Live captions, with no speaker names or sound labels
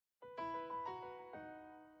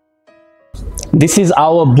This is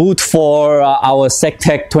our booth for our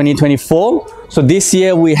SecTech 2024. So this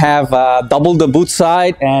year we have doubled the booth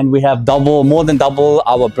side and we have more than double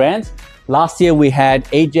our brands. Last year we had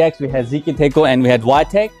Ajax, we had SecuSafe, and we had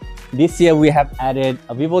YTech. This year we have added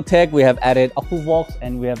VivoTech, we have added OcuVox,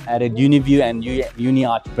 and we have added UniView and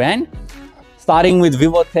UniArch brand. Starting with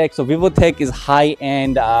VivoTech. So VivoTech is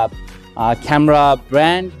high-end camera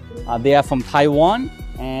brand. They are from Taiwan,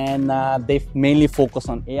 and they mainly focus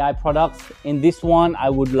on AI products. In this one, I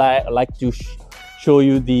would like to show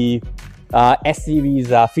you the S-series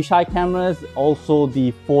fisheye cameras, also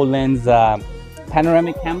the 4-lens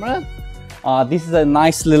panoramic camera. This is a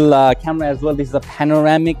nice little camera as well. This is a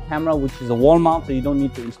panoramic camera, which is a wall mount, so you don't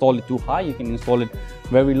need to install it too high. You can install it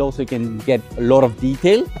very low so you can get a lot of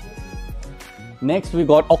detail. Next, we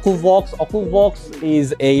got OcuVox. OcuVox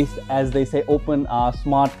is a, as they say, open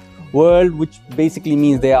smart world, which basically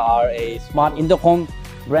means they are a smart intercom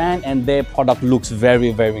brand and their product looks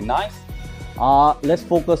very, very nice. Let's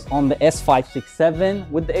focus on the S567.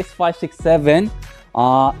 With the S567,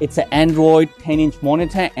 it's an Android 10-inch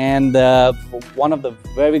monitor, and one of the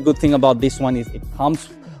very good thing about this one is it comes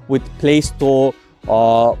with Play Store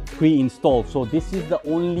pre-installed. So this is the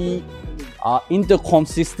only intercom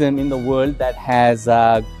system in the world that has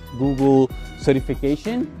Google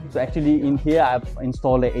certification. So actually in here I've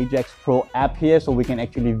installed an Ajax Pro app here, so we can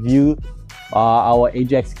actually view our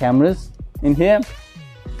Ajax cameras in here.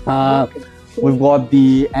 We've got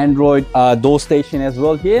the Android door station as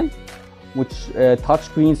well here, which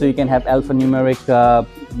touchscreen, so you can have alphanumeric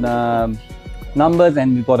numbers,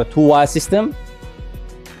 and we've got a 2-wire system.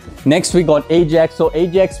 Next, we got Ajax. So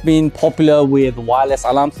Ajax been popular with wireless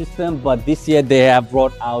alarm system, but this year they have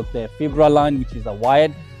brought out their Fibra line, which is a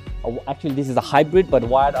wired, actually this is a hybrid but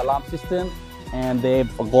wired alarm system, and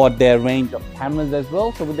they've got their range of cameras as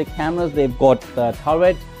well. So with the cameras, they've got the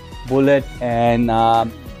turret, bullet, and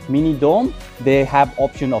mini dome. They have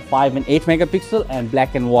option of 5 and 8 megapixel and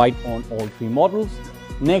black and white on all 3 models.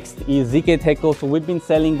 Next is SecuSafe. So we've been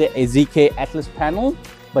selling the ZK Atlas panel,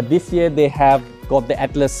 but this year they have got the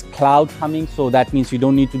Atlas Cloud coming, so that means you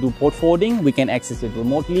don't need to do port forwarding. We can access it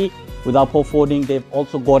remotely without port forwarding. They've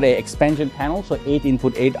also got an expansion panel, so 8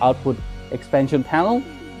 input, 8 output expansion panel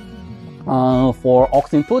for aux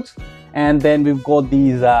inputs. And then we've got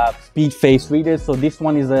these speed face readers. So this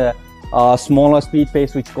one is a smaller speed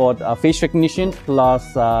face which got face recognition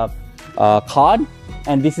plus card,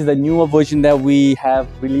 and this is a newer version that we have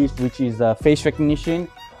released, which is face recognition,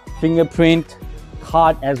 fingerprint,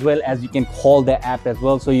 card, as well as you can call the app as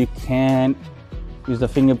well. So you can use the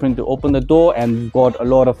fingerprint to open the door, and we've got a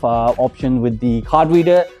lot of options with the card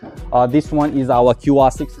reader. This one is our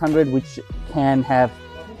QR 600, which can have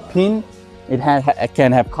PIN, it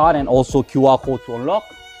can have card, and also QR code to unlock.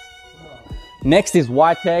 Next is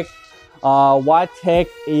YTech. YTech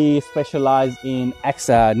is specialized in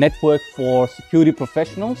network for security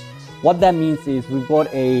professionals. What that means is we've got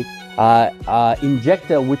a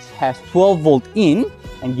injector which has 12 volt in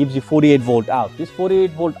and gives you 48 volt out. This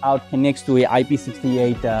 48 volt out connects to a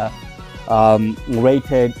IP68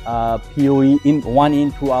 rated PoE in 1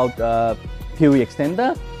 in 2 out PoE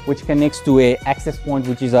extender, which connects to a access point,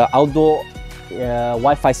 which is an outdoor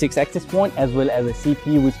Wi-Fi 6 access point, as well as a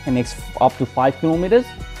CP which connects up to 5 kilometers.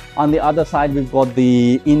 On the other side, we've got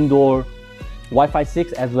the indoor Wi-Fi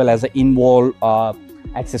 6 as well as an in-wall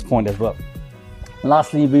access point as well.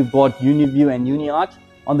 Lastly, we've got UniView and UniArch.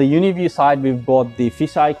 On the UniView side, we've got the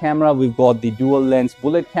fisheye camera, we've got the dual lens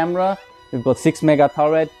bullet camera, we've got 6 mega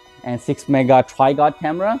turret and 6 mega tri-guard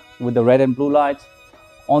camera with the red and blue lights.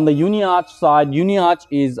 On the UniArch side, UniArch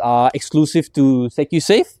is exclusive to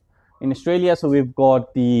SecuSafe in Australia. So we've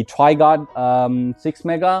got the tri-guard 6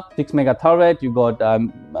 mega turret, you've got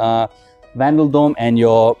Vandal Dome and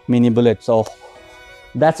your mini bullet. So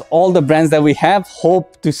that's all the brands that we have.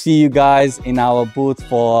 Hope to see you guys in our booth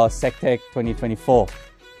for SecTech 2024.